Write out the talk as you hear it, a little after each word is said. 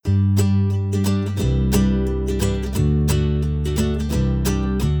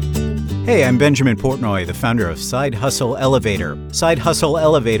Hey, I'm Benjamin Portnoy, the founder of Side Hustle Elevator. Side Hustle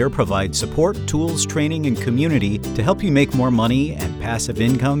Elevator provides support, tools, training, and community to help you make more money and passive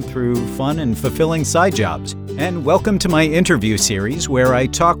income through fun and fulfilling side jobs. And welcome to my interview series where I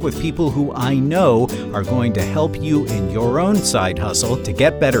talk with people who I know are going to help you in your own side hustle to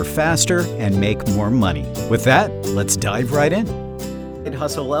get better faster and make more money. With that, let's dive right in.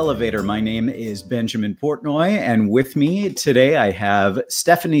 Hustle Elevator. My name is Benjamin Portnoy, and with me today I have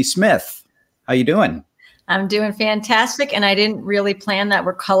Stephanie Smith. How you doing? I'm doing fantastic, and I didn't really plan that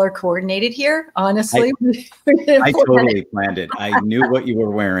we're color coordinated here, honestly. I totally planned it. I knew what you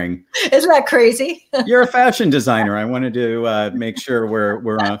were wearing. Isn't that crazy? You're a fashion designer. I wanted to make sure we're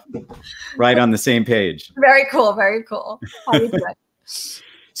right on the same page. Very cool. Very cool. How you doing?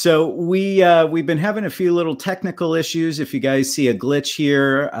 So we've been having a few little technical issues. If you guys see a glitch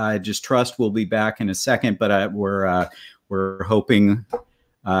here, just trust we'll be back in a second. But we're hoping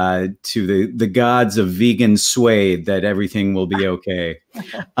to the gods of vegan suede that everything will be okay.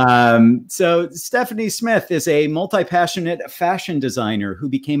 So Stephanie Smith is a multi-passionate fashion designer who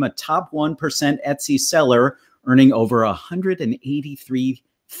became a top 1% Etsy seller, earning over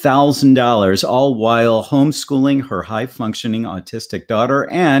 $183,000, all while homeschooling her high-functioning autistic daughter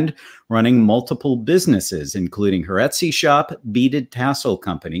and running multiple businesses, including her Etsy shop, Beaded Tassel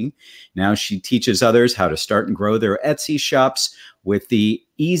Company. Now she teaches others how to start and grow their Etsy shops with the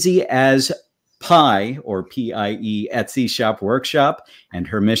Easy as Pie, or P-I-E, Etsy Shop Workshop. And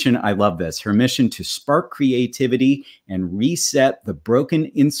her mission, I love this, her mission to spark creativity and reset the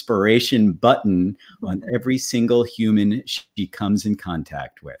broken inspiration button on every single human she comes in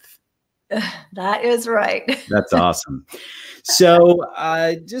contact with. That is right. That's awesome. So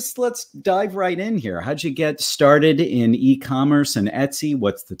just let's dive right in here. How'd you get started in e-commerce and Etsy?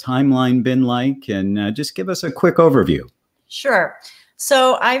 What's the timeline been like? And just give us a quick overview. Sure.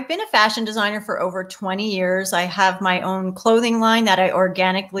 So I've been a fashion designer for over 20 years. I have my own clothing line that I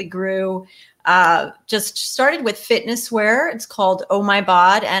organically grew. Just started with fitness wear. It's called Oh My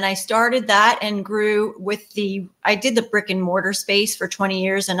Bod. And I started that and grew with I did the brick and mortar space for 20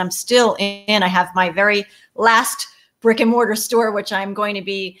 years, and I'm still in. I have my very last brick and mortar store, which I'm going to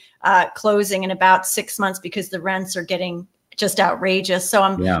be closing in about 6 months because the rents are getting just outrageous. So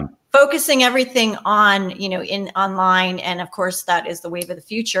I'm focusing everything on, in online. And of course, that is the wave of the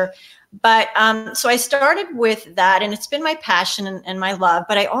future. But so I started with that, and it's been my passion and my love.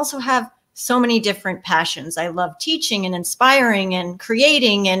 But I also have so many different passions. I love teaching and inspiring and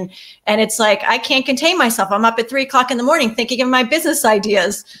creating. And it's like, I can't contain myself. I'm up at 3 o'clock in the morning thinking of my business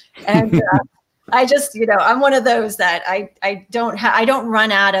ideas. And I just, I'm one of those that I don't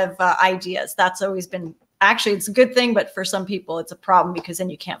run out of ideas. That's always been, actually, it's a good thing, but for some people it's a problem because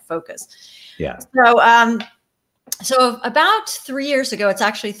then you can't focus. Yeah. So about 3 years ago, it's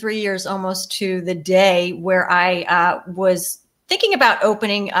actually 3 years almost to the day, where I was thinking about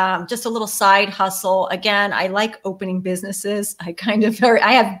opening just a little side hustle. Again, I like opening businesses. I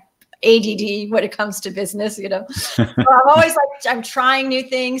have ADD when it comes to business, So I'm always I'm trying new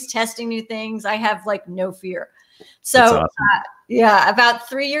things, testing new things. I have no fear. So awesome. About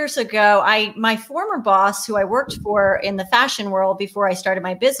 3 years ago, my former boss, who I worked for in the fashion world before I started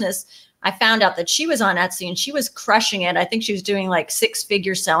my business, I found out that she was on Etsy and she was crushing it. I think she was doing 6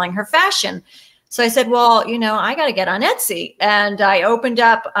 figures selling her fashion. So I said, well, I got to get on Etsy. And I opened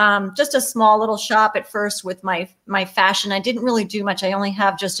up just a small little shop at first with my fashion. I didn't really do much. I only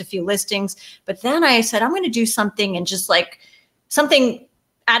have just a few listings. But then I said, I'm going to do something, and just something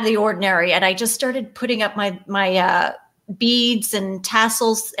out of the ordinary. And I just started putting up my beads and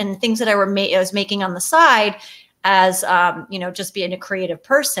tassels and things that I was making on the side as, just being a creative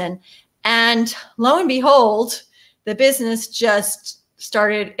person. And lo and behold, the business just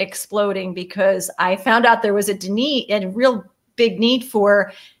started exploding because I found out there was a real big need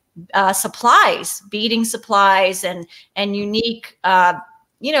for supplies, beading supplies and unique,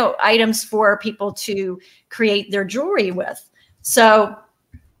 items for people to create their jewelry with. So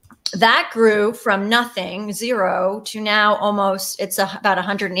that grew from nothing, zero, to now it's about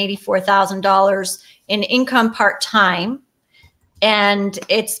 $184,000 in income part-time. And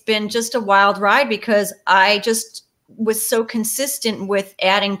it's been just a wild ride because I just was so consistent with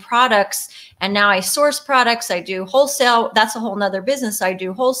adding products. And now I source products. I do wholesale. That's a whole nother business. I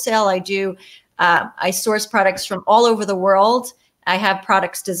do wholesale. I source products from all over the world. I have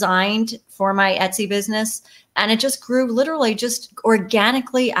products designed for my Etsy business. And it just grew literally just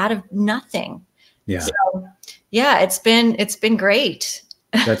organically out of nothing. Yeah. So, it's been great.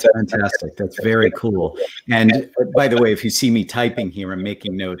 That's fantastic. That's very cool. And by the way, if you see me typing here, I'm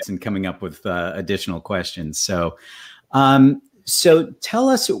making notes and coming up with additional questions. So So tell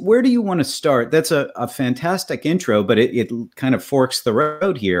us, where do you want to start? That's a fantastic intro, but it kind of forks the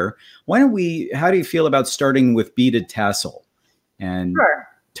road here. How do you feel about starting with beaded tassel and Sure.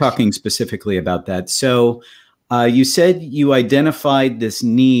 talking specifically about that? So you said you identified this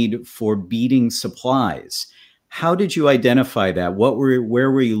need for beading supplies. How did you identify that? Where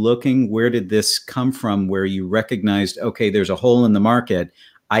were you looking? Where did this come from where you recognized, okay, there's a hole in the market.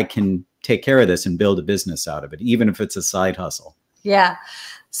 I can take care of this and build a business out of it, even if it's a side hustle? Yeah.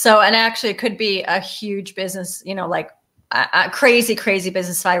 So, and actually it could be a huge business, like a crazy, crazy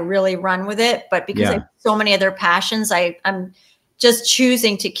business if I really run with it. But because I have so many other passions, I'm just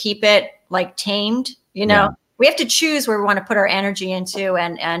choosing to keep it like tamed, We have to choose where we want to put our energy into,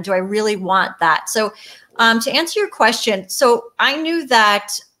 and do I really want that? So to answer your question, so I knew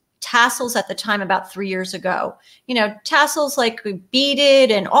that tassels at the time, about 3 years ago, tassels like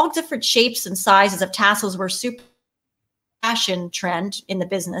beaded and all different shapes and sizes of tassels were super fashion trend in the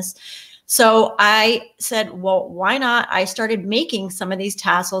business. So I said, well, why not? I started making some of these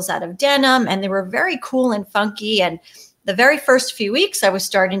tassels out of denim, and they were very cool and funky. And the very first few weeks, I was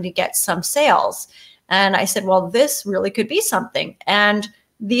starting to get some sales. And I said, well, this really could be something. And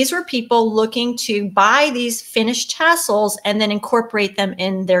these were people looking to buy these finished tassels and then incorporate them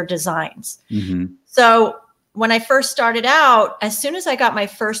in their designs. Mm-hmm. So when I first started out, as soon as I got my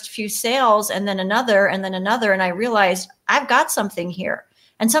first few sales and then another, and I realized I've got something here.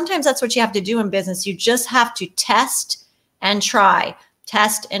 And sometimes that's what you have to do in business. You just have to test and try.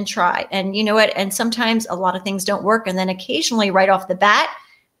 And you know what? And sometimes a lot of things don't work. And then occasionally right off the bat,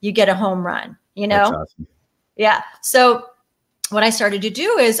 you get a home run, That's awesome. Yeah. So what I started to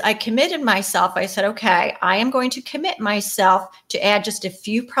do is I committed myself. I said, okay, I am going to commit myself to add just a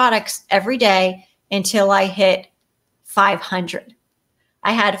few products every day until I hit 500.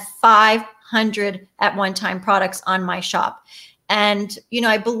 I had 500 at one time products on my shop. And,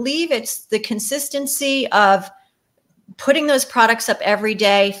 I believe it's the consistency of putting those products up every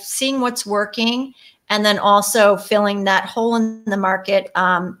day, seeing what's working, and then also filling that hole in the market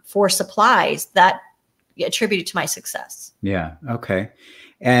for supplies that attributed to my success. Yeah. Okay.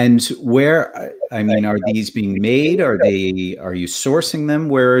 And where, are these being made? Are you sourcing them?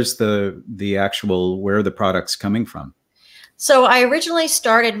 Where is where are the products coming from? So I originally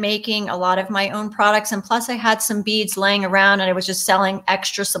started making a lot of my own products, and plus I had some beads laying around, and I was just selling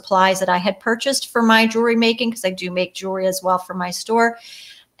extra supplies that I had purchased for my jewelry making, because I do make jewelry as well for my store.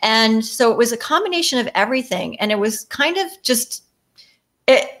 And so it was a combination of everything. And it was kind of just,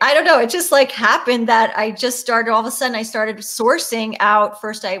 I don't know, it just like happened that I just started, all of a sudden I started sourcing out.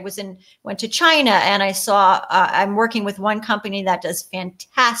 First I went to China, and I saw, I'm working with one company that does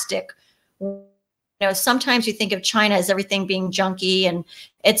fantastic. Sometimes you think of China as everything being junky, and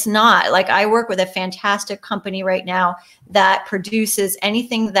it's not. Like, I work with a fantastic company right now that produces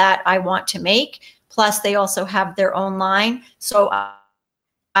anything that I want to make. Plus they also have their own line. So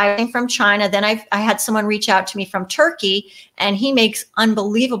I came from China. Then I had someone reach out to me from Turkey, and he makes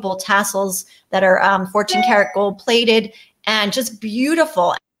unbelievable tassels that are 14 karat gold plated and just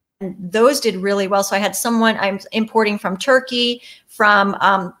beautiful. And those did really well. So I had someone I'm importing from Turkey, from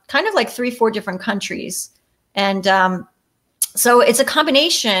kind of like 3-4 different countries. And so it's a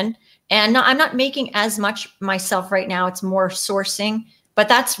combination. And I'm not making as much myself right now. It's more sourcing, but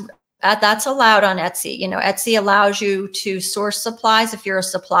that's allowed on Etsy. Etsy allows you to source supplies if you're a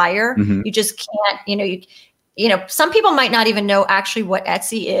supplier. Mm-hmm. You just can't, some people might not even know actually what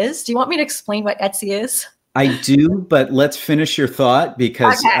Etsy is. Do you want me to explain what Etsy is? I do, but let's finish your thought,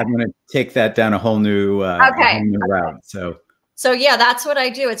 because okay, I'm going to take that down a whole new, route. So yeah, that's what I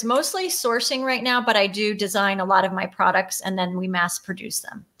do. It's mostly sourcing right now, but I do design a lot of my products, and then we mass produce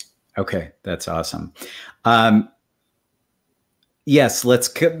them. Okay, that's awesome. Yes,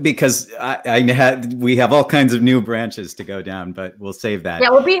 because we have all kinds of new branches to go down, but we'll save that. Yeah,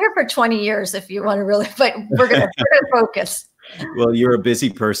 we'll be here for 20 years if you want to really, but we're going to focus. Well, you're a busy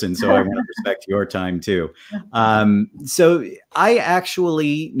person, so I want to respect your time too. So I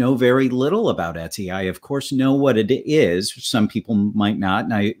actually know very little about Etsy. I, of course, know what it is. Some people might not,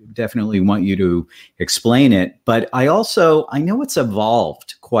 and I definitely want you to explain it. But I know it's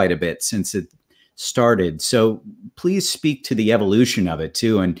evolved quite a bit since it started. So please speak to the evolution of it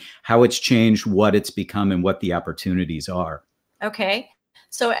too, and how it's changed, what it's become, and what the opportunities are. Okay.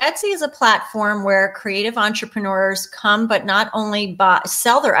 So Etsy is a platform where creative entrepreneurs come, but not only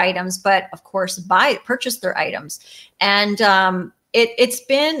sell their items, but of course purchase their items. And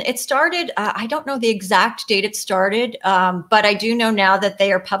it started, I don't know the exact date it started, but I do know now that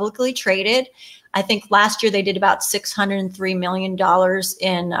they are publicly traded. I think last year they did about $603 million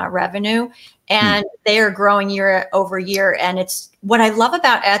in revenue, and they are growing year over year. And it's what I love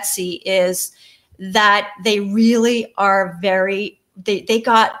about Etsy is that they really are they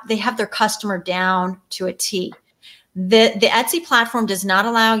have their customer down to a T. The Etsy platform does not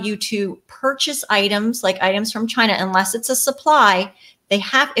allow you to purchase items like items from China unless it's a supply.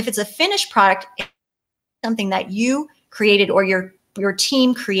 If it's a finished product, something that you created or your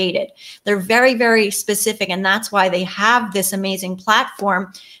team created. They're very, very specific. And that's why they have this amazing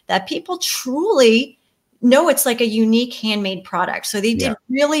platform that people truly know it's like a unique handmade product. So they did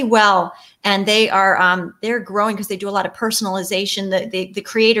really well. And they're growing because they do a lot of personalization. The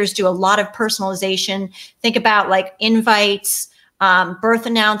creators do a lot of personalization. Think about like invites, birth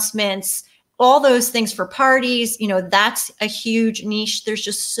announcements, all those things for parties. That's a huge niche. There's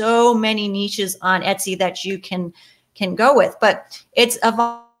just so many niches on Etsy that you can go with, but it's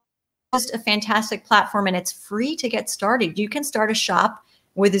just a fantastic platform, and it's free to get started. You can start a shop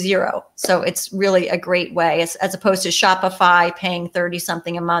with zero. So it's really a great way as opposed to Shopify paying 30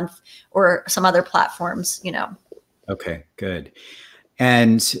 something a month or some other platforms, Okay, good.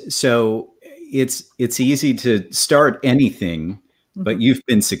 And so it's easy to start anything, but you've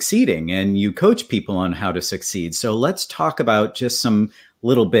been succeeding and you coach people on how to succeed. So let's talk about just some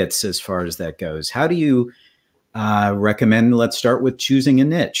little bits as far as that goes. How do you recommend? Let's start with choosing a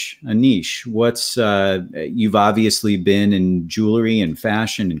niche. You've obviously been in jewelry and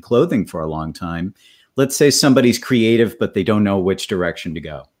fashion and clothing for a long time. Let's say somebody's creative, but they don't know which direction to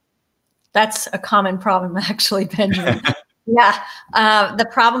go. That's a common problem, actually, Benjamin. Yeah. The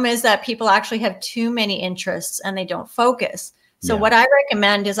problem is that people actually have too many interests and they don't focus. So what I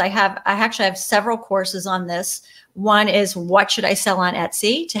recommend is I actually have several courses on this. One is what should I sell on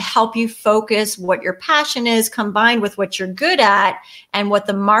Etsy to help you focus what your passion is combined with what you're good at and what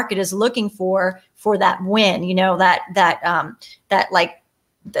the market is looking for that win,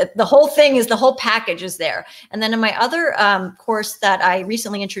 the whole thing is the whole package is there. And then in my other course that I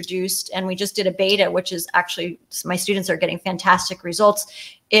recently introduced, and we just did a beta, which is actually my students are getting fantastic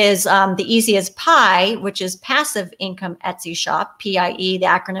results, is the Easy as Pie, which is passive income Etsy shop, PIE, the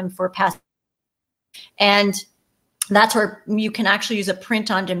acronym for passive. And that's where you can actually use a print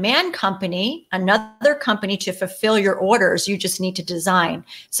on demand company, another company to fulfill your orders. You just need to design.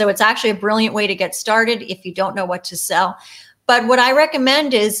 So it's actually a brilliant way to get started if you don't know what to sell. But what I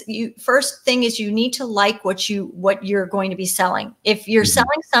recommend is first thing is you need to like what you're going to be selling. If you're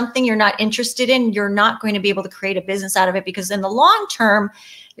selling something you're not interested in, you're not going to be able to create a business out of it, because in the long term,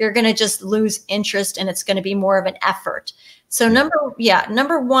 you're going to just lose interest and it's going to be more of an effort. So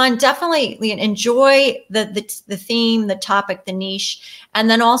number one, definitely enjoy the theme, the topic, the niche, and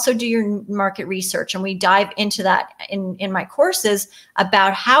then also do your market research. And we dive into that in my courses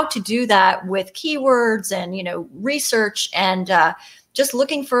about how to do that with keywords and, research and just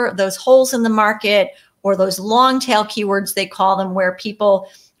looking for those holes in the market or those long tail keywords, they call them, where people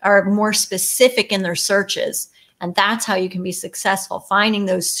are more specific in their searches. And that's how you can be successful, finding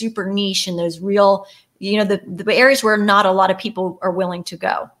those super niche and those real, the areas where not a lot of people are willing to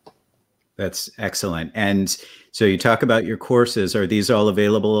go. That's excellent. And so you talk about your courses. Are these all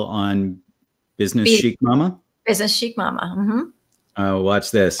available on Business Chic Mama? Business Chic Mama. Mm-hmm. Watch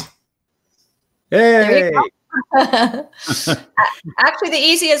this. Hey! Actually, the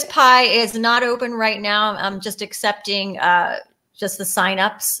Easy as Pie is not open right now. I'm just accepting just the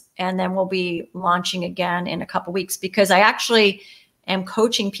signups, and then we'll be launching again in a couple weeks, because I actually am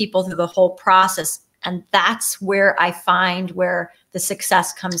coaching people through the whole process. And that's where I find where the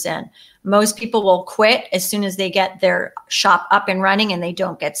success comes in. Most people will quit as soon as they get their shop up and running and they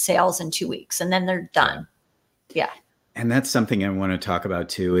don't get sales in 2 weeks, and then they're done. Yeah. And that's something I want to talk about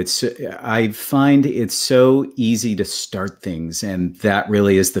too. I find it's so easy to start things, and that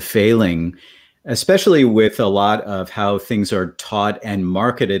really is the failing, especially with a lot of how things are taught and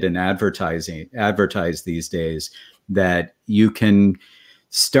marketed and advertised these days, that you can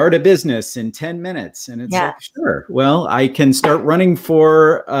start a business in 10 minutes. And it's like, sure, well, I can start running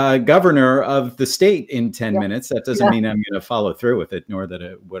for governor of the state in 10 minutes. That doesn't mean I'm going to follow through with it, nor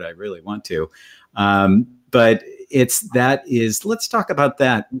that would I really want to. But let's talk about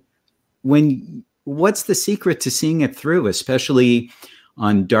that. What's the secret to seeing it through, especially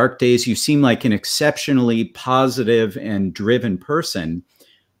on dark days? You seem like an exceptionally positive and driven person.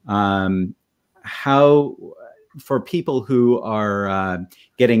 For people who are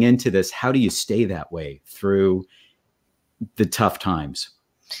getting into this, how do you stay that way through the tough times?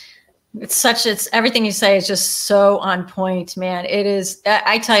 It's everything you say is just so on point, man. It is.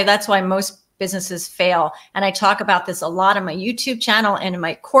 I tell you, that's why most businesses fail. And I talk about this a lot on my YouTube channel and in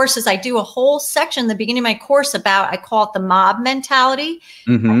my courses. I do a whole section in the beginning of my course about, I call it the mob mentality,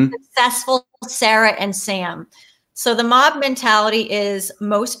 successful Sarah and Sam. So the mob mentality is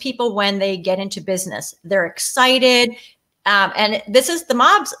most people, when they get into business, they're excited. And this is the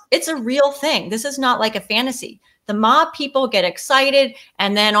mobs. It's a real thing. This is not like a fantasy. The mob people get excited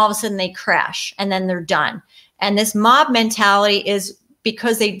and then all of a sudden they crash and then they're done. And this mob mentality is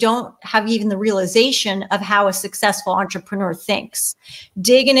because they don't have even the realization of how a successful entrepreneur thinks.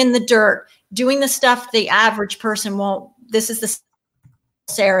 Digging in the dirt, doing the stuff the average person won't. This is the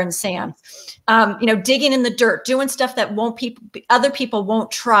Sarah and Sam. Digging in the dirt, doing stuff that other people won't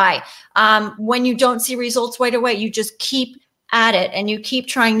try. When you don't see results right away, you just keep at it and you keep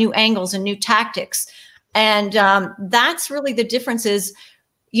trying new angles and new tactics. And that's really the difference is,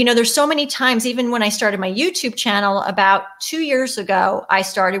 there's so many times, even when I started my YouTube channel about 2 years ago, I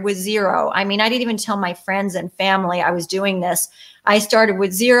started with zero. I mean, I didn't even tell my friends and family I was doing this. I started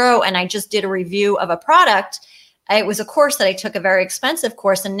with zero and I just did a review of a product. It was a course that I took, a very expensive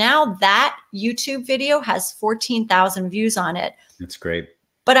course. And now that YouTube video has 14,000 views on it. That's great.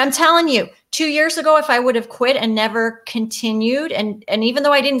 But I'm telling you, 2 years ago, if I would have quit and never continued, and even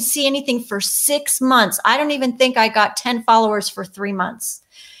though I didn't see anything for 6 months, I don't even think I got 10 followers for 3 months.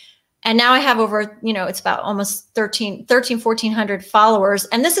 And now I have over, it's about almost 1,400 followers.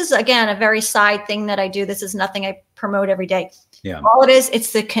 And this is, again, a very side thing that I do. This is nothing I promote every day. Yeah. All it is,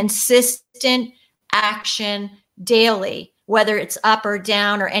 it's the consistent action daily, whether it's up or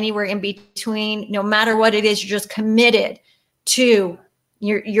down or anywhere in between. No matter what it is, you're just committed to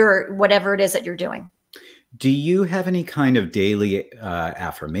your whatever it is that you're doing. Do you have any kind of daily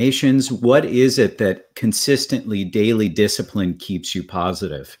affirmations? What is it that consistently daily discipline keeps you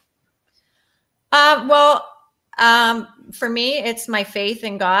positive? For me, it's my faith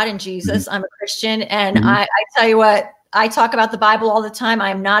in God and Jesus. I'm a Christian, and I tell you what, I talk about the Bible all the time.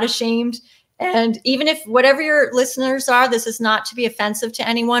 I'm not ashamed. And even if whatever your listeners are, this is not to be offensive to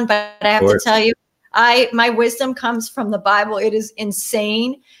anyone, but I have to tell you, my wisdom comes from the Bible. It is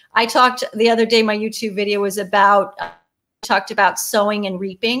insane. I talked the other day, my YouTube video was talked about sowing and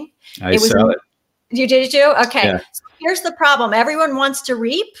reaping. I saw it. You did too? Okay. Yeah. So here's the problem. Everyone wants to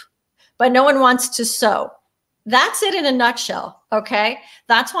reap, but no one wants to sow. That's it in a nutshell. Okay.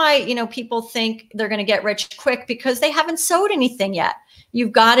 That's why, people think they're going to get rich quick because they haven't sowed anything yet.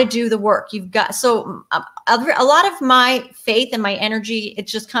 You've got to do the work. So a lot of my faith and my energy, it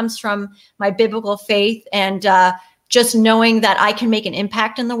just comes from my biblical faith and just knowing that I can make an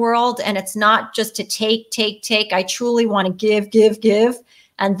impact in the world. And it's not just to take. I truly want to give.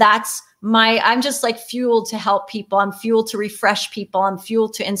 And I'm just like fueled to help people. I'm fueled to refresh people. I'm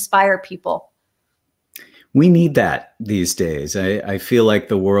fueled to inspire people. We need that these days. I feel like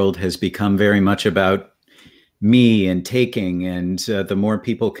the world has become very much about me and taking, and the more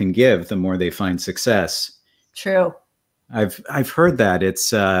people can give, the more they find success. True. I've heard that.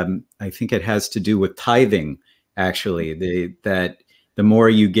 It's I think it has to do with tithing, actually. That the more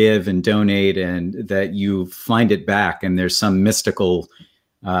you give and donate, and that you find it back, and there's some mystical.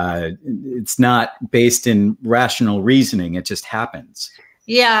 It's not based in rational reasoning. It just happens.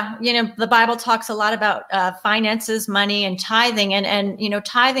 Yeah. The Bible talks a lot about finances, money, and tithing. And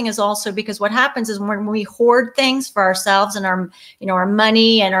tithing is also because what happens is when we hoard things for ourselves and our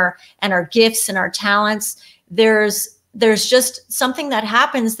money and our gifts and our talents, there's just something that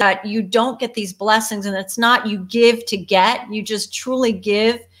happens that you don't get these blessings. And it's not you give to get, you just truly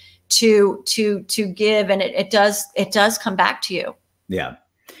give to give. And it does come back to you. Yeah.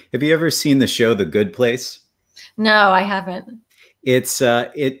 Have you ever seen the show The Good Place? No, I haven't. It's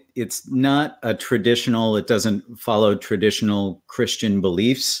not a traditional, it doesn't follow traditional Christian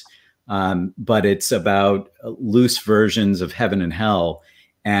beliefs, but it's about loose versions of heaven and hell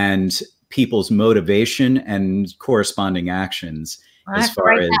and people's motivation and corresponding actions. I have to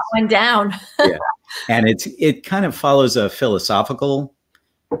write that one down. Yeah. And it kind of follows a philosophical,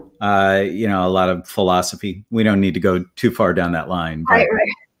 a lot of philosophy. We don't need to go too far down that line. Right.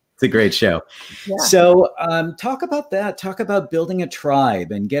 It's a great show. Yeah. So talk about that. Talk about building a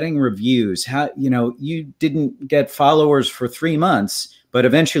tribe and getting reviews. How, you didn't get followers for 3 months, but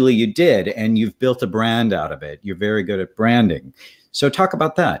eventually you did, and you've built a brand out of it. You're very good at branding. So talk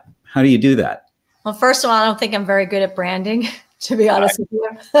about that. How do you do that? Well, first of all, I don't think I'm very good at branding, to be honest with you.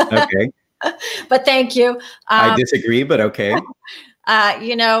 Okay. But thank you. I disagree, but okay.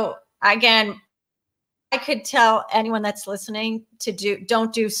 Again, I could tell anyone that's listening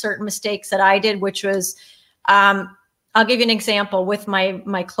don't do certain mistakes that I did, which was, I'll give you an example with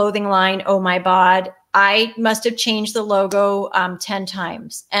my clothing line, Oh My Bod. I must have changed the logo 10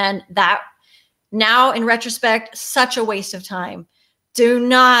 times. And that Now, in retrospect, such a waste of time. Do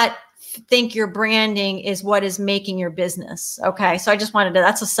not think your branding is what is making your business. Okay. So I just wanted to,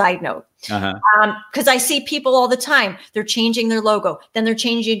 that's a side note. Because I see people all the time, they're changing their logo, then they're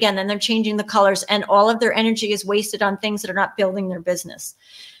changing again, then they're changing the colors, and all of their energy is wasted on things that are not building their business.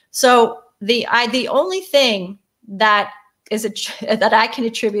 So the only thing that that I can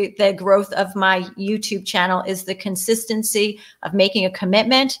attribute the growth of my YouTube channel is the consistency of making a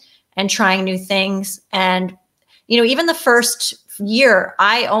commitment and trying new things. And, even the first year,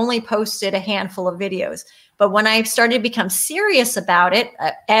 I only posted a handful of videos. But when I started to become serious about it,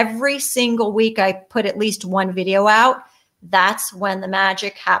 every single week I put at least one video out. That's when the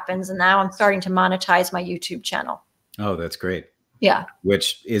magic happens. And now I'm starting to monetize my YouTube channel. Oh, that's great. Yeah.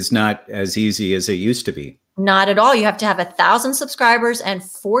 Which is not as easy as it used to be. Not at all. You have to have 1,000 subscribers and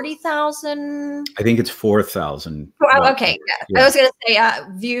 40,000. I think it's 4,000. Oh, okay. Yeah. I was going to say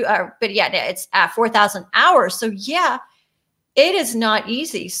but yeah, it's 4,000 hours. So yeah, it is not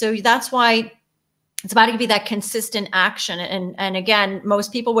easy. So that's why it's about to be that consistent action. And again,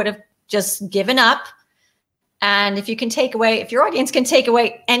 most people would have just given up. And if your audience can take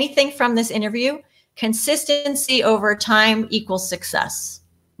away anything from this interview, consistency over time equals success.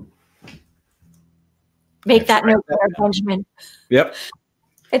 Make that note there, Benjamin. Yep.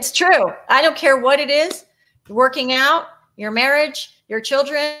 It's true. I don't care what it is, working out, your marriage, your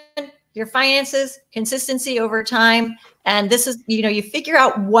children, your finances, consistency over time. And this is, you figure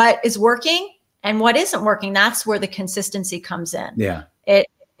out what is working and what isn't working. That's where the consistency comes in. Yeah.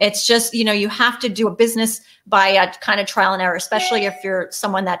 It's just, you have to do a business by a kind of trial and error, especially if you're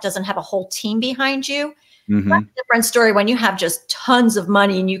someone that doesn't have a whole team behind you. Mm-hmm. That's a different story when you have just tons of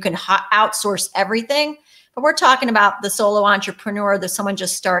money and you can outsource everything. But we're talking about the solo entrepreneur, the someone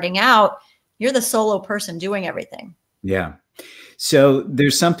just starting out. You're the solo person doing everything. Yeah. So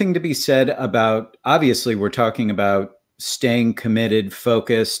there's something to be said about, obviously, we're talking about staying committed,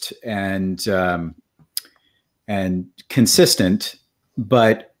 focused, and consistent.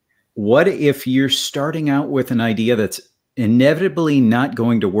 But what if you're starting out with an idea that's inevitably not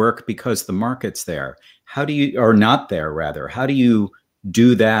going to work because the market's there? Or not there, rather? How do you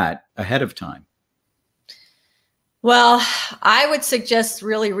do that ahead of time? Well, I would suggest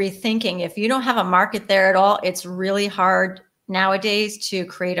really rethinking. If you don't have a market there at all, it's really hard nowadays to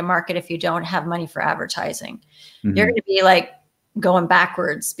create a market if you don't have money for advertising. Mm-hmm. You're going to be like going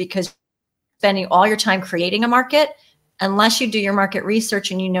backwards because you're spending all your time creating a market unless you do your market research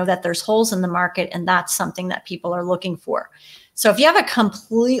and you know that there's holes in the market, and that's something that people are looking for. So if you have a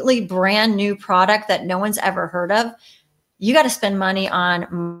completely brand new product that no one's ever heard of, you got to spend money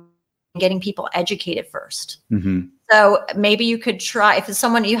on getting people educated first. Mm-hmm. So maybe you could try, if it's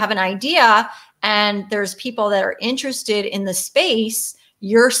someone, you have an idea and there's people that are interested in the space,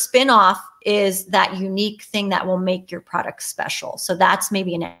 your spinoff is that unique thing that will make your product special. So that's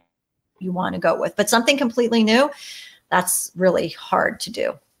maybe an you want to go with, but something completely new, that's really hard to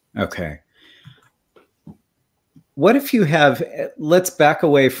do. Okay. What if you have, let's back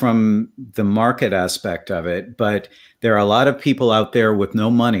away from the market aspect of it, but there are a lot of people out there with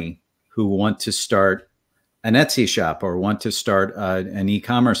no money who want to start an Etsy shop or want to start an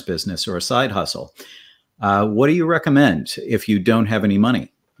e-commerce business or a side hustle. What do you recommend if you don't have any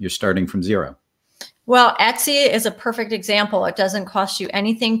money? You're starting from zero. Well, Etsy is a perfect example. It doesn't cost you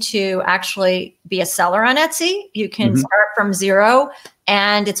anything to actually be a seller on Etsy. You can start from zero,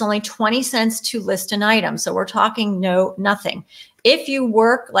 and it's only 20 cents to list an item. So we're talking nothing. If you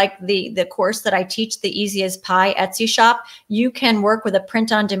work like the course that I teach, the Easy as Pie Etsy shop, you can work with a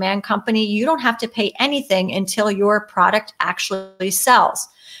print-on-demand company. You don't have to pay anything until your product actually sells.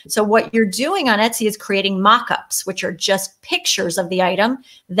 So what you're doing on Etsy is creating mock-ups, which are just pictures of the item.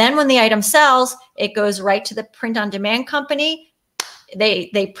 Then when the item sells, it goes right to the print-on-demand company.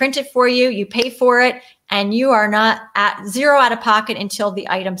 They print it for you, you pay for it, and you are not at zero out of pocket until the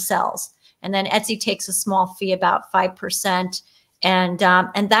item sells. And then Etsy takes a small fee, about 5%. And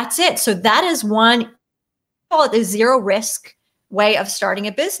that's it. So that is one, call it the zero risk way of starting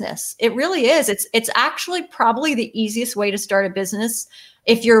a business. It really is. It's actually probably the easiest way to start a business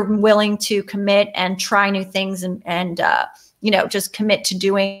if you're willing to commit and try new things and just commit to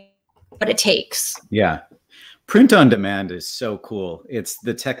doing what it takes. Yeah. Print on demand is so cool.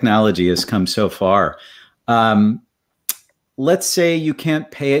 The technology has come so far. Let's say you can't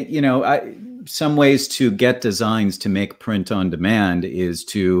pay it, some ways to get designs to make print on demand is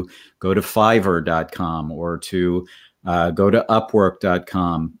to go to Fiverr.com or to go to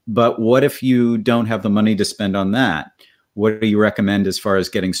Upwork.com. But what if you don't have the money to spend on that? What do you recommend as far as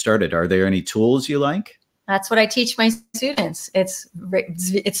getting started? Are there any tools you like? That's what I teach my students.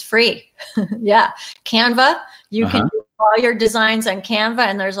 It's free. Yeah. Canva, you can do all your designs on Canva,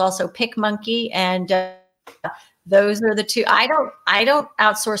 and there's also PicMonkey, and those are the two. I don't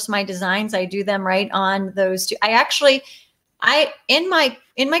outsource my designs. I do them right on those two. In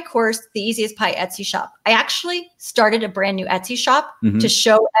my course, The Easiest Pie Etsy Shop, I actually started a brand new Etsy shop to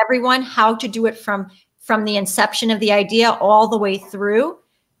show everyone how to do it from the inception of the idea all the way through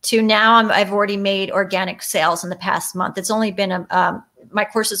to now. I've already made organic sales in the past month. It's only been my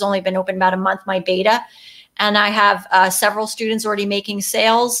course has only been open about a month, my beta, and I have several students already making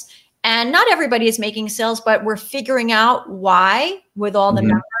sales. And not everybody is making sales, but we're figuring out why with all the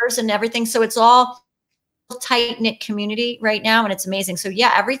numbers and everything. So it's all tight-knit community right now, and it's amazing. So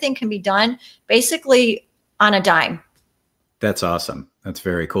yeah, everything can be done basically on a dime. That's awesome. That's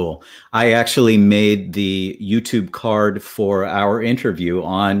very cool. I actually made the YouTube card for our interview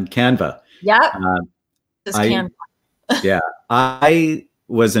on Canva. Yeah. Canva. Yeah. I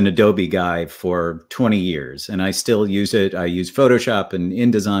was an Adobe guy for 20 years, and I still use it. I use Photoshop and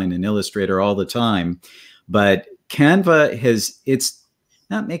InDesign and Illustrator all the time. But Canva it's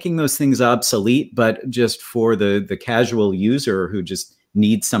not making those things obsolete, but just for the casual user who just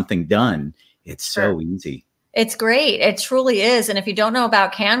needs something done, it's so easy. It's great. It truly is. And if you don't know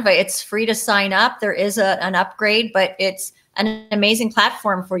about Canva, it's free to sign up. There is an upgrade, but it's an amazing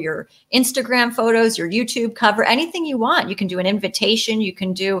platform for your Instagram photos, your YouTube cover, anything you want. You can do an invitation. You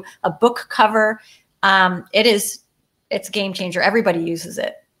can do a book cover. It's a game changer. Everybody uses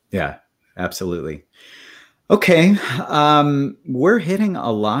it. Yeah, absolutely. Okay. We're hitting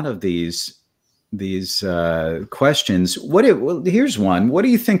a lot of these questions. Here's one. What do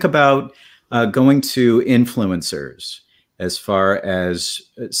you think about going to influencers as far as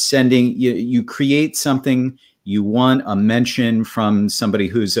sending, you create something, you want a mention from somebody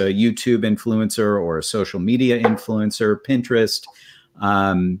who's a YouTube influencer or a social media influencer, Pinterest.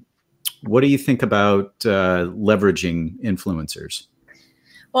 What do you think about leveraging influencers?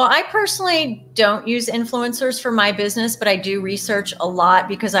 Well, I personally don't use influencers for my business, but I do research a lot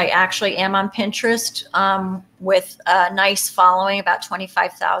because I actually am on Pinterest with a nice following, about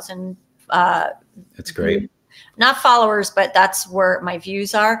 25,000. That's great. Not followers, but that's where my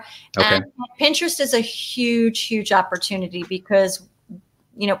views are. Okay. And Pinterest is a huge, huge opportunity because,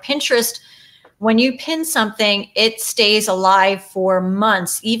 Pinterest, when you pin something, it stays alive for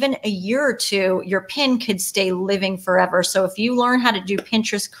months, even a year or two. Your pin could stay living forever. So if you learn how to do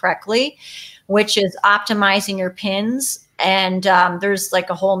Pinterest correctly, which is optimizing your pins, and there's like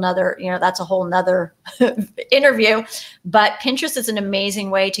a whole nother, that's a whole nother interview, but Pinterest is an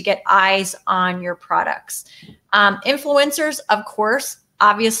amazing way to get eyes on your products. Influencers, of course,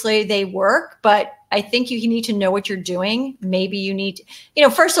 obviously they work, but I think you need to know what you're doing. Maybe you need,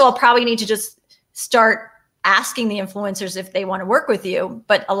 first of all, probably need to just start asking the influencers if they want to work with you.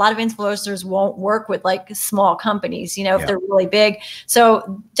 But a lot of influencers won't work with like small companies, if they're really big.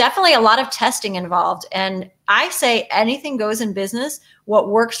 So definitely a lot of testing involved. And I say anything goes in business. What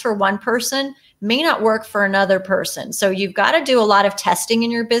works for one person may not work for another person. So you've got to do a lot of testing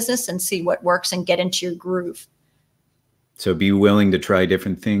in your business and see what works and get into your groove. So be willing to try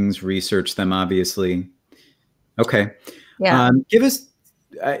different things, research them, obviously. Okay. Yeah. Give us,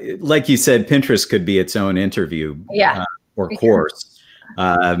 like you said, Pinterest could be its own interview or course.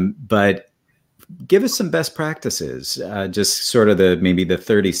 But give us some best practices, just sort of maybe the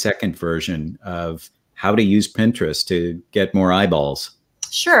 30-second version of how to use Pinterest to get more eyeballs.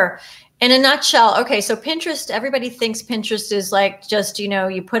 Sure. In a nutshell, okay, so Pinterest, everybody thinks Pinterest is like just,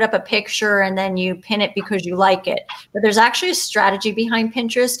 you put up a picture and then you pin it because you like it. But there's actually a strategy behind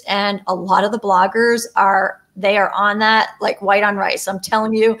Pinterest, and a lot of the bloggers are on that like white on rice. I'm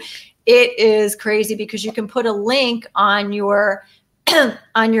telling you, it is crazy because you can put a link on your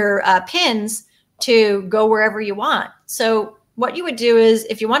pins to go wherever you want. So what you would do is,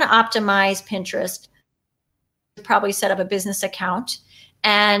 if you want to optimize Pinterest, probably set up a business account.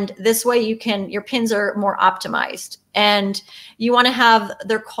 And this way your pins are more optimized. And you want to have,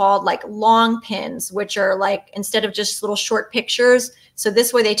 they're called like long pins, which are like, instead of just little short pictures. So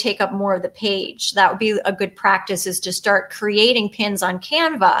this way they take up more of the page. That would be a good practice, is to start creating pins on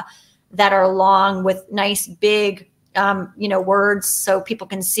Canva that are long with nice big, words so people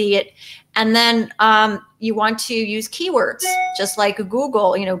can see it. And then you want to use keywords, just like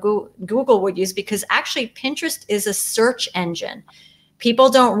Google, Google would use, because actually Pinterest is a search engine. People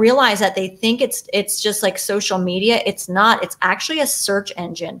don't realize that. They think it's just like social media. It's not. It's actually a search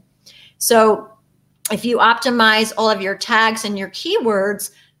engine. So if you optimize all of your tags and your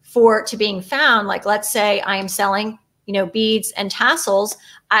keywords to being found, like let's say I am selling beads and tassels,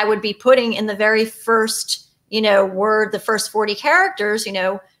 I would be putting in the very first, word, the first 40 characters,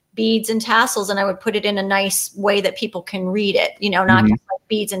 beads and tassels, and I would put it in a nice way that people can read it, not just like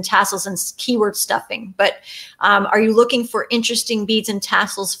beads and tassels and keyword stuffing, but are you looking for interesting beads and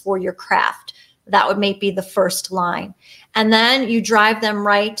tassels for your craft? That would be the first line. And then you drive them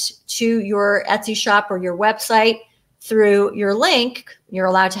right to your Etsy shop or your website through your link. You're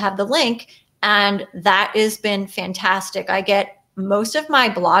allowed to have the link. And that has been fantastic. I get most of my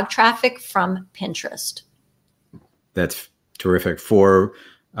blog traffic from Pinterest. That's terrific. For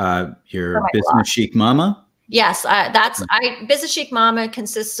your Business blog. Chic Mama? Yes, Business Chic Mama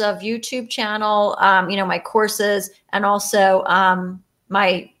consists of YouTube channel, my courses, and also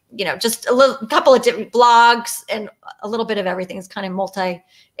my, just a couple of different blogs and a little bit of everything. It's kind of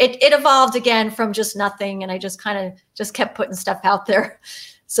it evolved again from just nothing. And I just kept putting stuff out there.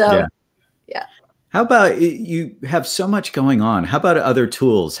 So, yeah. How about, you have so much going on. How about other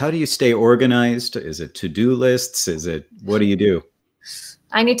tools? How do you stay organized? Is it to-do lists? What do you do?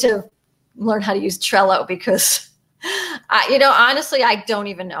 I need to learn how to use Trello because, honestly, I don't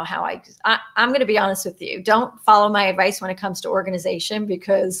even know how I'm going to be honest with you. Don't follow my advice when it comes to organization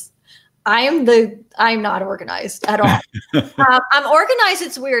because I'm not organized at all. I'm organized.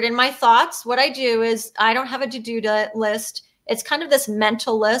 It's weird. In my thoughts, what I do is I don't have a to-do list. It's kind of this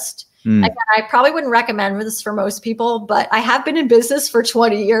mental list. Again, I probably wouldn't recommend this for most people, but I have been in business for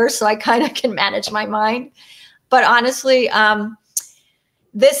 20 years, so I kind of can manage my mind. But honestly, mine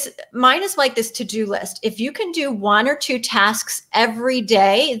is like this to-do list. If you can do 1 or 2 tasks every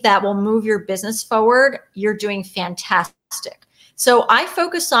day that will move your business forward, you're doing fantastic. So I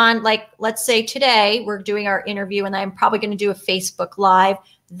focus on, like, let's say today we're doing our interview and I'm probably going to do a Facebook Live.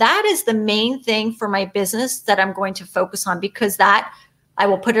 That is the main thing for my business that I'm going to focus on because I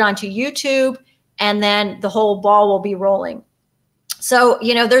will put it onto YouTube and then the whole ball will be rolling. So,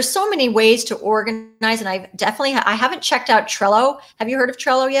 there's so many ways to organize, and I haven't checked out Trello. Have you heard of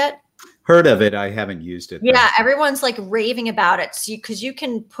Trello yet? Heard of it. I haven't used it. Yeah, everyone's like raving about it. So because you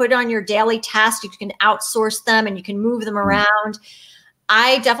can put on your daily tasks, you can outsource them and you can move them around.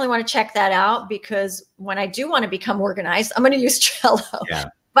 I definitely want to check that out because when I do want to become organized, I'm going to use Trello. Yeah.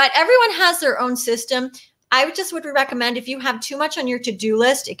 But everyone has their own system. I would recommend if you have too much on your to-do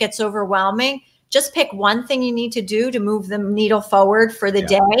list, it gets overwhelming. Just pick one thing you need to do to move the needle forward for the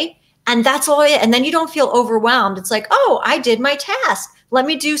day. And that's all. And then you don't feel overwhelmed. It's like, oh, I did my task. Let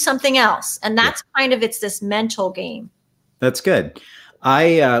me do something else. And that's it's this mental game. That's good.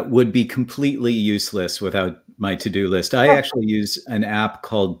 I would be completely useless without my to-do list. I actually use an app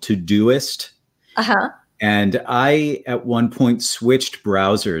called Todoist. And I, at one point, switched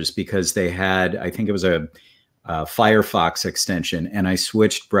browsers because they had, I think it was a Firefox extension, and I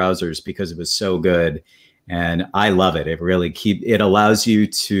switched browsers because it was so good. And I love it. It allows you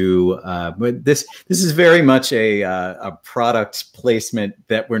to, but this is very much a product placement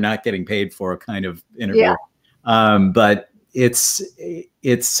that we're not getting paid for kind of interview. But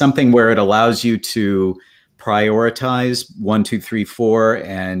it's something where it allows you to prioritize 1, 2, 3, 4,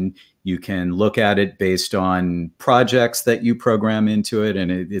 and you can look at it based on projects that you program into it.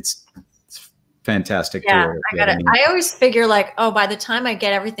 And it's fantastic. Yeah, I always figure like, oh, by the time I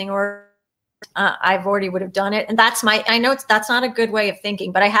get everything ordered, I've already would have done it. And that's not a good way of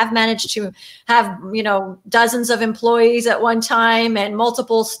thinking, but I have managed to have, dozens of employees at one time and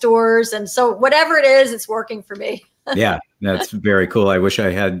multiple stores. And so whatever it is, it's working for me. Yeah, that's very cool. I wish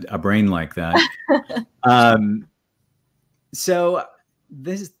I had a brain like that. So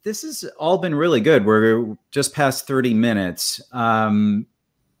this has all been really good. We're just past 30 minutes.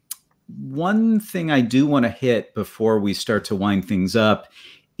 One thing I do want to hit before we start to wind things up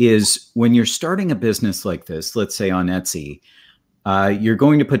is when you're starting a business like this, let's say on Etsy, you're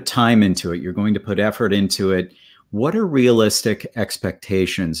going to put time into it. You're going to put effort into it. What are realistic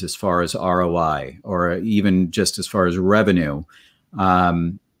expectations as far as ROI or even just as far as revenue?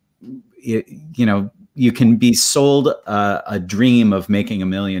 You can be sold a dream of making $1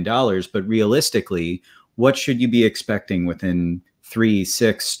 million, but realistically, what should you be expecting within 3,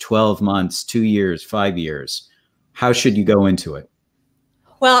 6, 12 months, 2 years, 5 years? How should you go into it?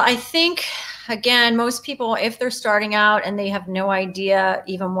 Well, I think, again, most people, if they're starting out and they have no idea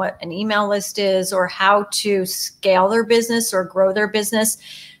even what an email list is or how to scale their business or grow their business,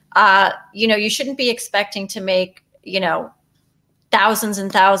 you shouldn't be expecting to make, thousands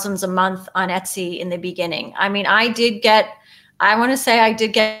and thousands a month on Etsy in the beginning. I mean, I did get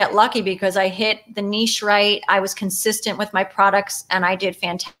lucky because I hit the niche right. I was consistent with my products and I did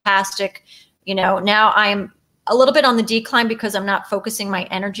fantastic. Now I'm a little bit on the decline because I'm not focusing my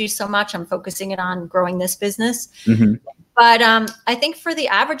energy so much. I'm focusing it on growing this business. Mm-hmm. But I think for the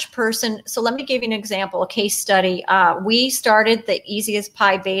average person, so let me give you an example, a case study. We started the Easy as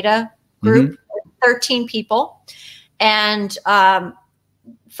Pie beta group, 13 people. And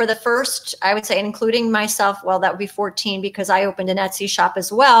for the first, I would say, including myself, well, that would be 14 because I opened an Etsy shop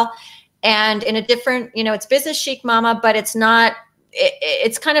as well. And in a different, it's Business Chic Mama, but it's not,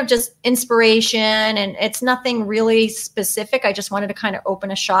 it's kind of just inspiration and it's nothing really specific. I just wanted to kind of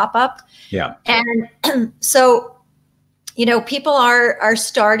open a shop up. Yeah. And so, people are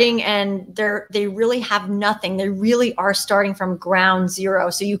starting and they really have nothing. They really are starting from ground zero.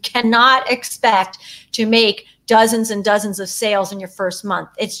 So you cannot expect to make dozens and dozens of sales in your first month.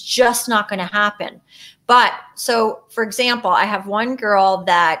 It's just not going to happen. But so, for example, I have one girl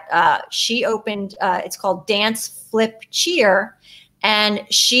that she opened, it's called Dance Flip Cheer. And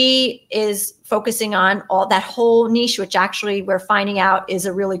she is focusing on all that whole niche, which actually we're finding out is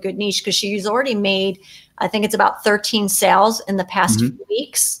a really good niche because she's already made, I think it's about 13 sales in the past few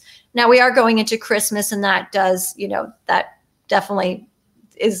weeks. Now we are going into Christmas and that does, that definitely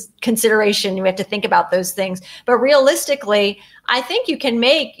is consideration. We have to think about those things. But realistically, I think you can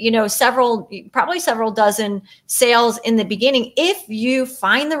make, probably several dozen sales in the beginning if you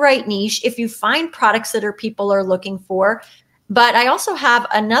find the right niche, if you find products that people are looking for. But I also have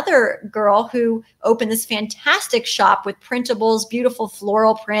another girl who opened this fantastic shop with printables, beautiful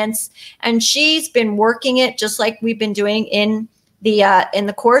floral prints, and she's been working it just like we've been doing in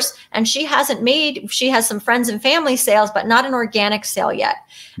the course. And she has some friends and family sales, but not an organic sale yet.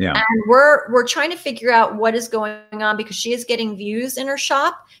 Yeah. And we're trying to figure out what is going on because she is getting views in her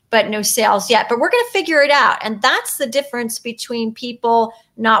shop, but no sales yet. But we're going to figure it out. And that's the difference between people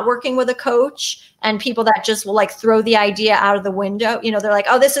not working with a coach and people that just will throw the idea out of the window. They're like,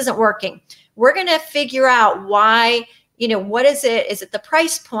 oh, this isn't working. We're going to figure out why. What is it? Is it the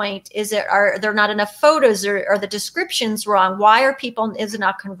price point? Are there not enough photos or are the descriptions wrong? Why are is it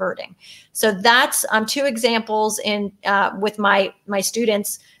not converting? So that's two examples with my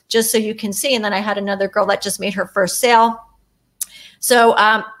students, just so you can see. And then I had another girl that just made her first sale. So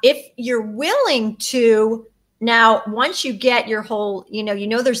if you're willing to, now, once you get your whole,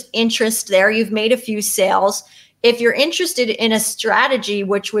 there's interest there, you've made a few sales. If you're interested in a strategy,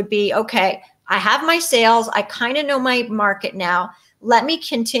 which would be, okay, I have my sales. I kind of know my market now. Let me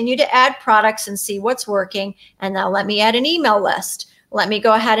continue to add products and see what's working. And now let me add an email list. Let me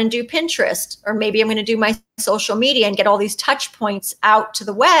go ahead and do Pinterest, or maybe I'm going to do my social media and get all these touch points out to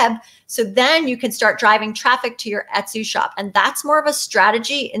the web. So then you can start driving traffic to your Etsy shop. And that's more of a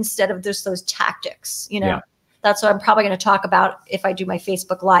strategy instead of just those tactics. Yeah. That's what I'm probably going to talk about if I do my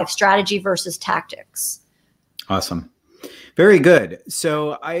Facebook Live, strategy versus tactics. Awesome. Very good.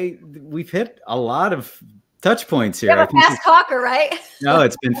 So we've hit a lot of touch points here. You have a fast talker, right? No,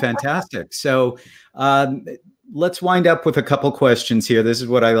 it's been fantastic. So let's wind up with a couple questions here. This is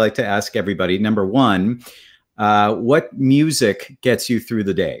what I like to ask everybody. Number one, what music gets you through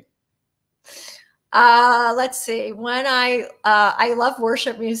the day? Let's see. When I love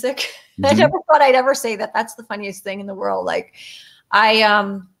worship music. I never thought I'd ever say that. That's the funniest thing in the world. I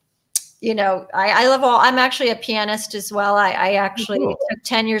love I'm actually a pianist as well. I actually took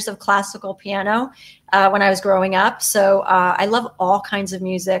 10 years of classical piano when I was growing up. So I love all kinds of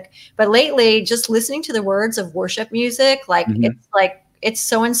music. But lately, just listening to the words of worship music, it's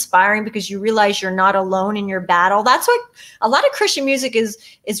so inspiring because you realize you're not alone in your battle. That's what a lot of Christian music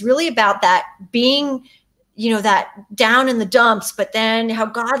is really about, that being, that down in the dumps, but then how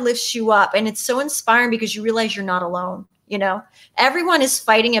God lifts you up. And it's so inspiring because you realize you're not alone. Everyone is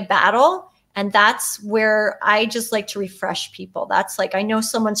fighting a battle, and that's where I just like to refresh people. That's I know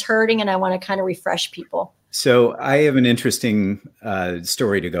someone's hurting and I want to kind of refresh people. So I have an interesting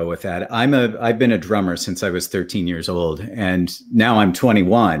story to go with that. I've been a drummer since I was 13 years old, and now I'm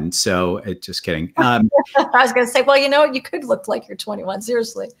 21. So just kidding. I was going to say, well, you could look like you're 21.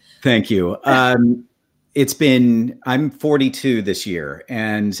 Seriously. Thank you. I'm 42 this year,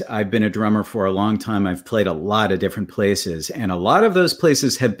 and I've been a drummer for a long time. I've played a lot of different places, and a lot of those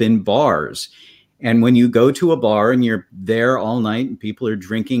places have been bars. And when you go to a bar and you're there all night and people are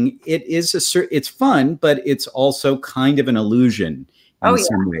drinking, it's fun, but it's also kind of an illusion in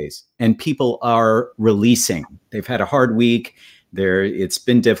some ways. And people are releasing. They've had a hard week. It's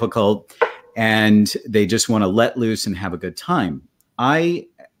been difficult, and they just want to let loose and have a good time. I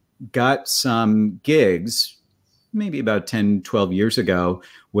got some gigs maybe about 10, 12 years ago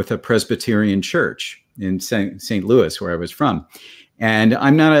with a Presbyterian church in St. Louis, where I was from. And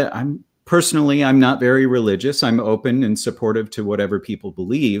I'm not very religious. I'm open and supportive to whatever people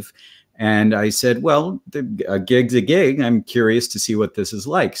believe. And I said, well, a gig's a gig. I'm curious to see what this is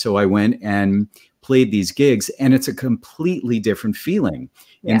like. So I went and played these gigs, and it's a completely different feeling.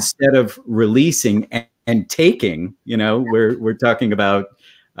 Yeah. Instead of releasing and taking, we're talking about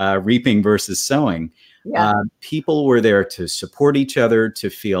reaping versus sowing. Yeah. People were there to support each other, to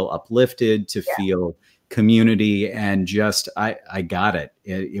feel uplifted, to feel community, and just I got it.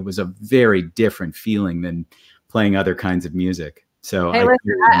 It was a very different feeling than playing other kinds of music. So I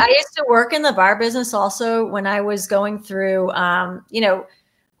used to work in the bar business also when I was going through, I'm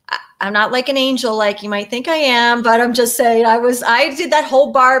not like an angel like you might think I am, but I'm just saying I did that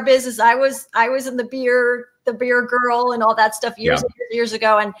whole bar business. I was in the beer girl and all that stuff years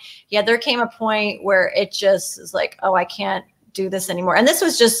ago. And yeah, there came a point where it just is like, oh, I can't do this anymore. And this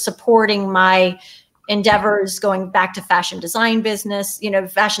was just supporting my endeavors going back to fashion design business,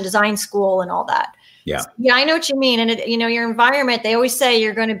 fashion design school and all that. Yeah. So, yeah, I know what you mean. And your environment, they always say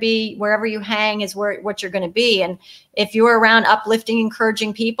you're going to be wherever you hang is what you're going to be. And if you're around uplifting,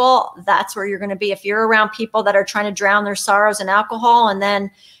 encouraging people, that's where you're going to be. If you're around people that are trying to drown their sorrows in alcohol, and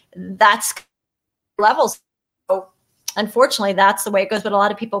then that's levels. So unfortunately, that's the way it goes. But a lot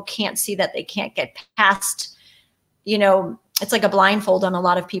of people can't see that. They can't get past, it's like a blindfold on a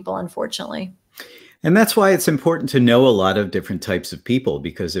lot of people, unfortunately. And that's why it's important to know a lot of different types of people,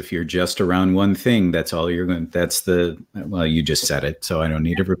 because if you're just around one thing, that's all you're going to, well, you just said it, so I don't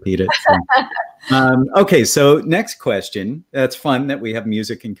need to repeat it. So. Okay, so next question. That's fun that we have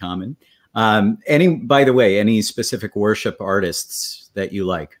music in common. By the way, any specific worship artists that you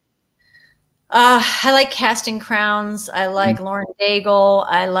like? I like Casting Crowns. I like Lauren Daigle.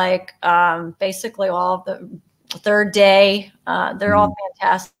 I like basically all of the Third Day. They're all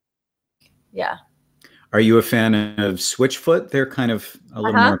fantastic. Yeah. Are you a fan of Switchfoot? They're kind of a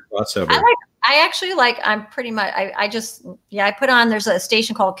little more crossover. I'm pretty much, I put on, there's a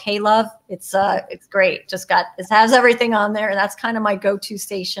station called K-Love. It's great. It has everything on there. And that's kind of my go-to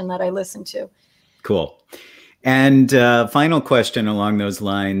station that I listen to. Cool. And final question along those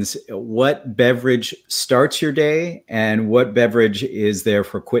lines, what beverage starts your day and what beverage is there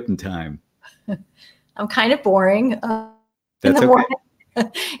for quitting time? I'm kind of boring. That's okay.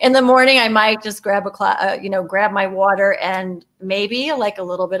 In the morning, I might just grab grab my water and maybe like a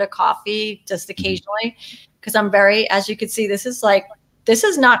little bit of coffee just occasionally, because I'm as you can see, this is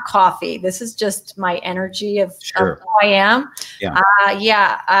not coffee. This is just my energy of who I am.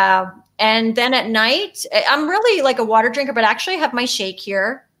 Yeah. And then at night, I'm really like a water drinker, but actually I have my shake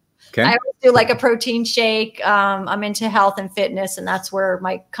here. Okay. I always do like a protein shake. I'm into health and fitness, and that's where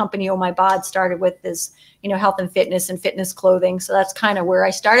my company, Oh My Bod, started with is, health and fitness clothing. So that's kind of where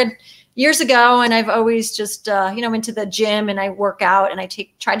I started years ago. And I've always just, I'm into the gym and I work out and I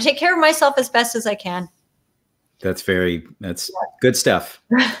try to take care of myself as best as I can. That's good stuff.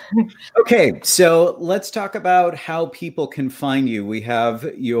 Okay. So let's talk about how people can find you. We have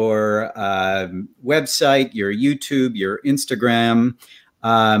your website, your YouTube, your Instagram.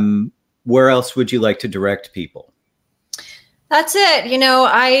 Where else would you like to direct people? That's it.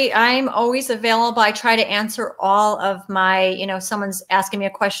 I'm always available. I try to answer all of my, someone's asking me a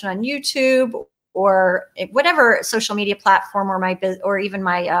question on YouTube or whatever social media platform or even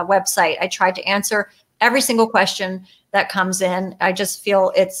my website. I try to answer every single question that comes in. I just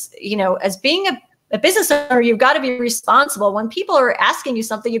feel it's, as being a business owner, you've got to be responsible. When people are asking you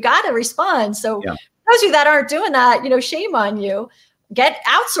something, you got to respond. So those of you that aren't doing that, shame on you.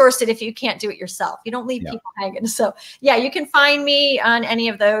 Outsource it if you can't do it yourself. You don't leave people hanging. So yeah, you can find me on any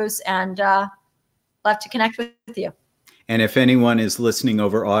of those, and love to connect with you. And if anyone is listening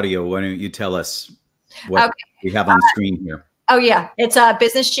over audio, why don't you tell us what we have on the screen here? Oh yeah, it's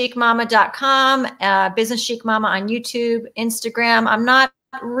businesschicmama.com, Business Chic Mama on YouTube, Instagram. I'm not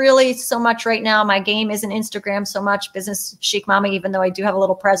really so much right now. My game isn't Instagram so much, Business Chic Mama, even though I do have a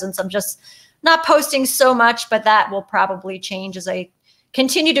little presence. I'm just not posting so much, but that will probably change as I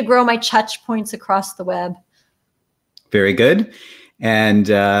continue to grow my touch points across the web. Very good. And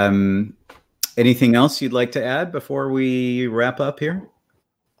anything else you'd like to add before we wrap up here?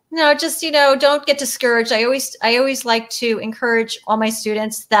 No, just, don't get discouraged. I always like to encourage all my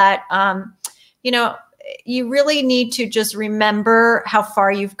students that, you really need to just remember how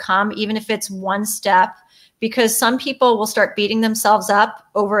far you've come, even if it's one step, because some people will start beating themselves up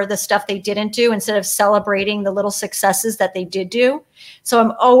over the stuff they didn't do instead of celebrating the little successes that they did do. So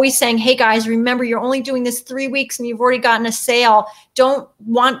I'm always saying, hey guys, remember, you're only doing this 3 weeks and you've already gotten a sale.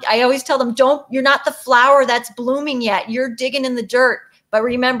 I always tell them, you're not the flower that's blooming yet. You're digging in the dirt. But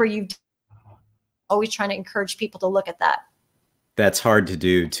remember, always trying to encourage people to look at that. That's hard to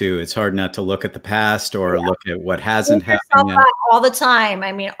do too. It's hard not to look at the past or look at what hasn't Beat happened yourself yet. up all the time.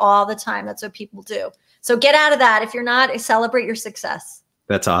 I mean, all the time. That's what people do. So get out of that. If you're not, celebrate your success.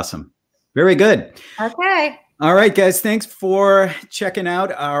 That's awesome. Very good. Okay. All right, guys. Thanks for checking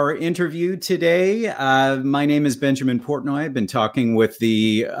out our interview today. My name is Benjamin Portnoy. I've been talking with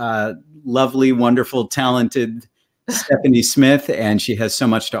the lovely, wonderful, talented Stephanie Smith, and she has so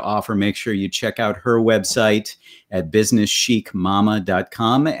much to offer. Make sure you check out her website at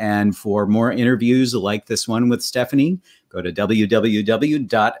businesschicmama.com. And for more interviews like this one with Stephanie, go to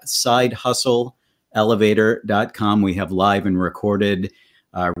www.sidehustleelevator.com. We have live and recorded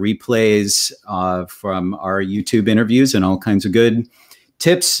replays from our YouTube interviews and all kinds of good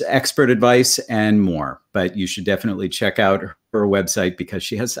tips, expert advice, and more. But you should definitely check out her website because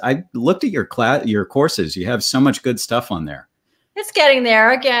she has, I looked at your courses. You have so much good stuff on there. It's getting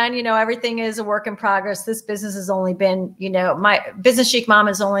there. Again, everything is a work in progress. This business has only been, my Business Chic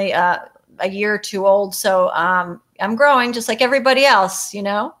Mama is only a year or two old. So I'm growing just like everybody else,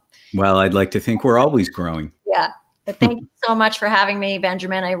 Well, I'd like to think we're always growing. Yeah. But thank you so much for having me,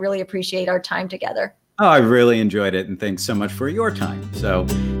 Benjamin. I really appreciate our time together. Oh, I really enjoyed it. And thanks so much for your time. So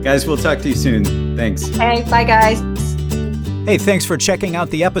guys, we'll talk to you soon. Thanks. Hey, bye guys. Hey, thanks for checking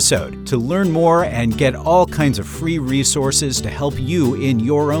out the episode. To learn more and get all kinds of free resources to help you in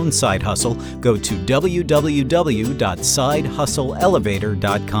your own side hustle, go to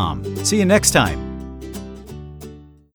www.sidehustleelevator.com. See you next time.